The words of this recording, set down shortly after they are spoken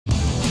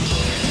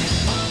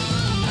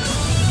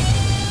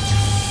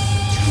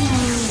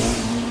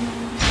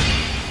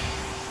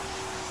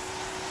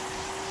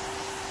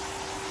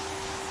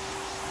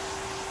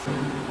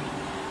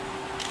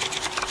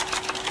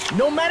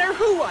No matter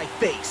who I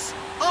face,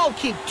 I'll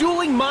keep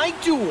dueling my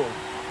duel.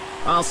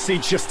 I'll see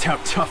just how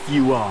tough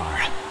you are.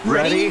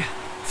 Ready,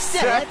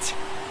 set,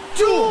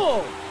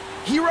 duel!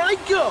 Here I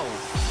go.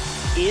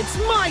 It's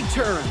my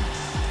turn.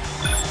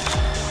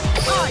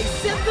 I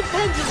set the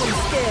pendulum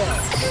scale.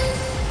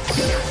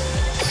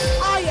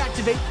 I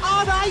activate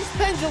Odd Eyes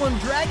Pendulum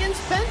Dragon's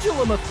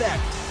pendulum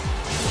effect.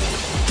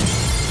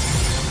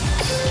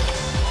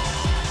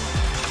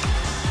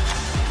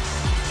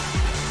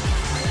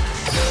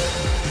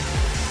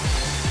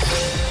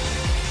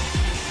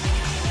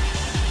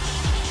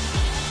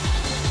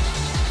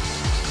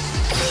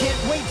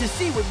 Can't wait to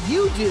see what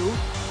you do.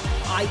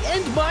 I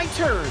end my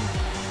turn.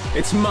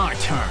 It's my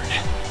turn.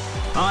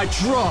 I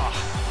draw.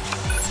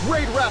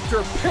 Raid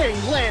Raptor Ping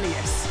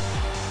Lanius.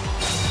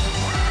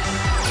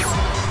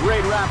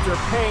 Raid Raptor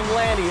Ping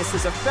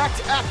Lanius'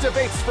 effect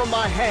activates from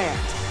my hand.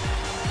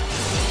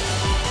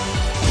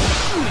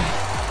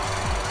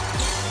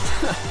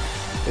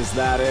 Is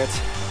that it?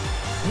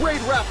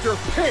 Raid Raptor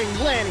Ping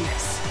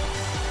Lanius.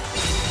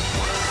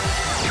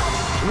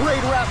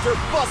 Raid Raptor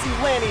Fuzzy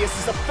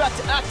Lanius' effect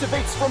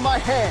activates from my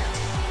hand.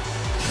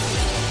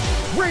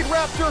 Raid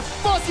Raptor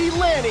Fuzzy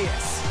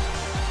Lanius.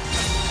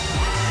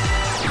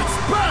 It's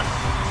back!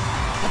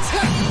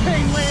 Attack,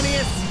 Ping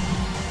Lanius!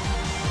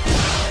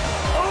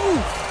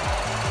 Oh!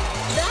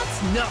 That's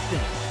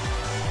nothing.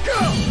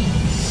 Go!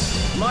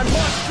 My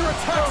monster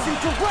attacks you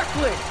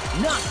directly!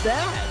 Not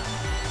bad.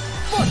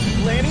 Fuzzy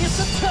Lanius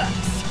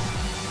attacks!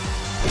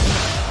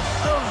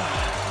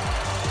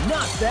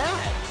 Not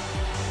bad.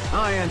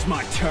 I end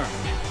my turn.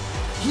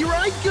 Here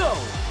I go.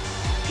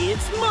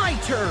 It's my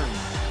turn.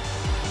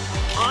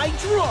 I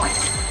draw.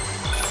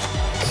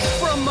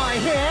 From my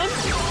hand,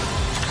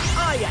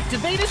 I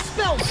activate a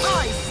spell.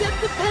 I set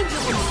the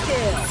pendulum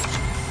scale.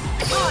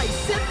 I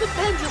set the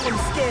pendulum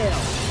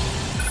scale.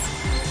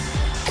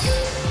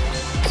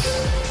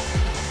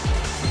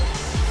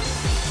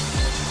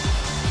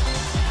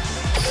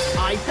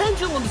 I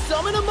pendulum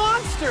summon a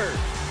monster.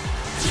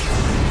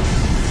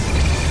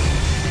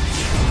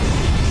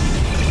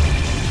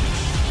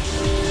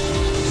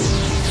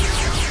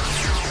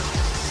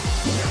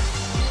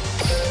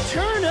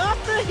 Turn up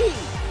the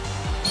heat.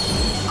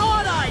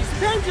 Odd Eyes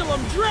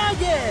Pendulum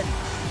Dragon.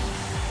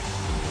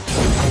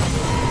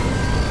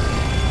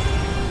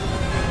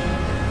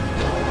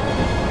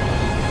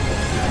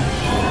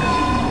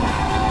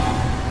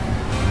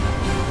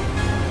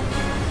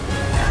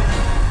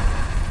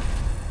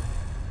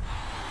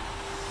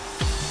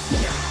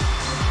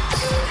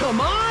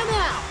 Come on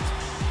out.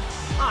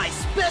 I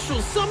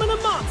special summon a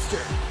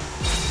monster.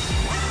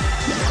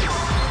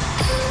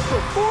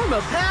 Perform a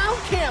Pow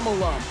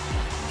Camelum.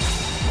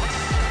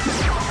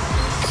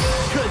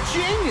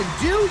 Ka-ching and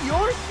do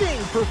your thing,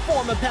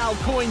 Perform a Pow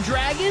Coin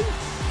Dragon.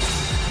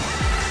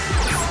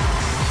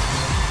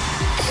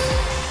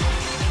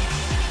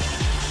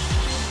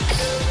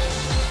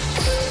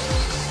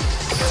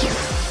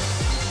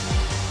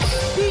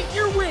 Beat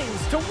your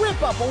wings to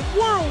whip up a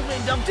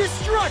whirlwind of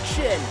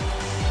destruction.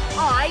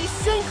 I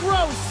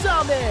Synchro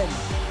Summon.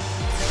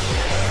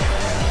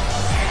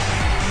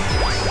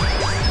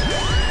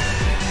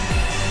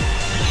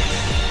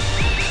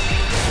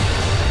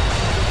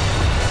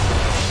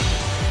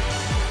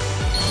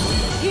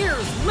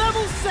 Here's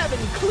level 7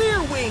 Clear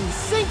Wing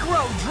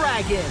Synchro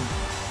Dragon.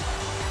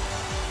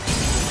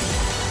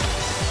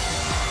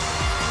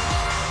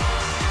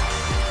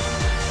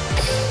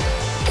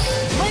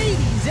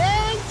 Ladies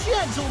and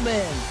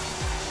gentlemen,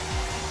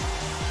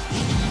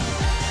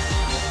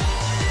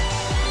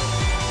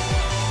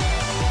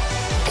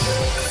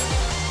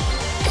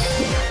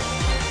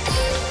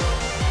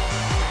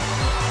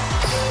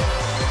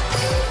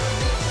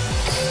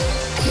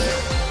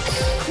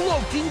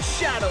 cloaked in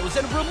shadows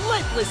and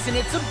relentless in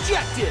its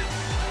objective,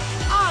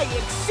 I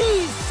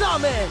Exceed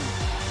Summon!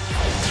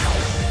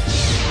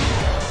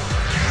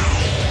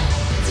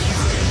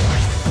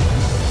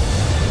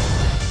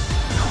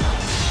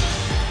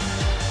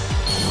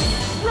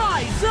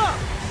 Rise up!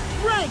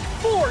 Rank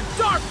 4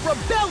 Dark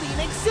Rebellion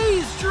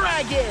Exceeds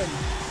Dragon!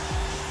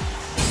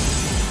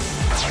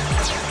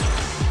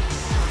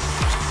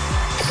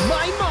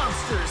 My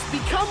monsters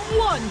become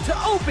one to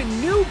open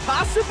new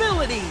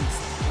possibilities!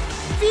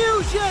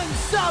 Fusion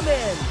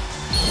Summon!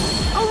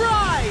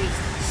 Arise!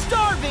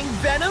 Starving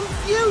Venom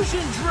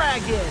Fusion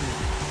Dragon!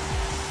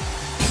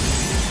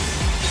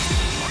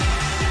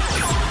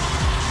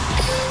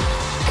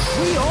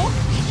 Wheel!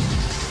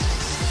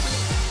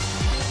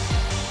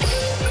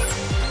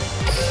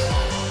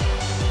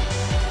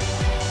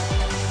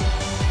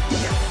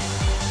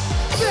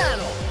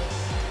 Battle!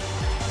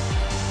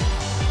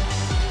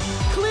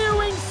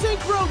 Clearing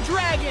Synchro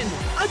Dragon!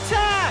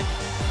 Attack!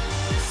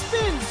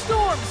 Spin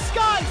Storm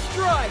Sky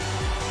Strike!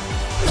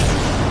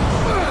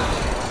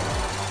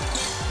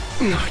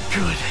 Not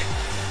good.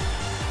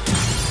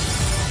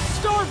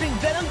 Starving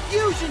Venom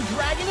Fusion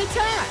Dragon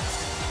attacks!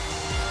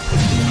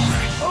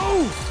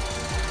 Oh!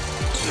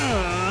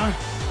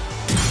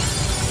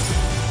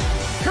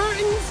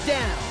 Curtains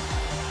down!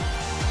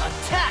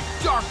 Attack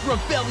Dark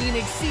Rebellion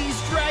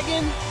Exceeds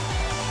Dragon!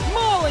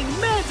 Mauling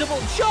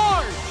Mandible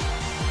Charge!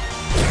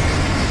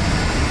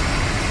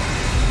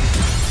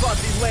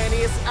 Fuzzy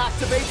Lanius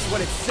activates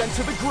when it's sent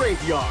to the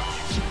graveyard.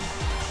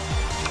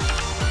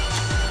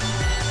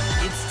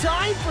 It's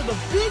time for the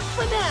big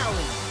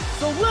finale,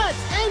 so let's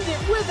end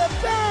it with a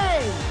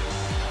bang!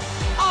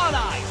 Odd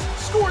Eyes,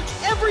 scorch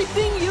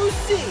everything you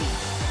see!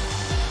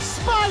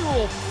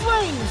 Spiral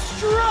Flame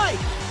Strike!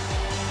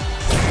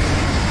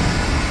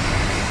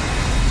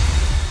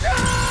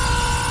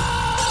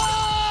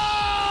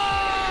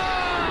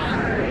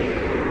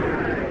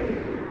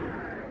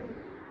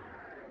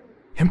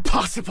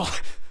 Impossible!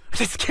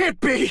 This can't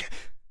be!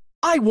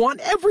 I want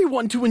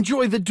everyone to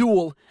enjoy the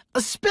duel,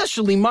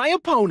 especially my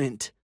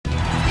opponent.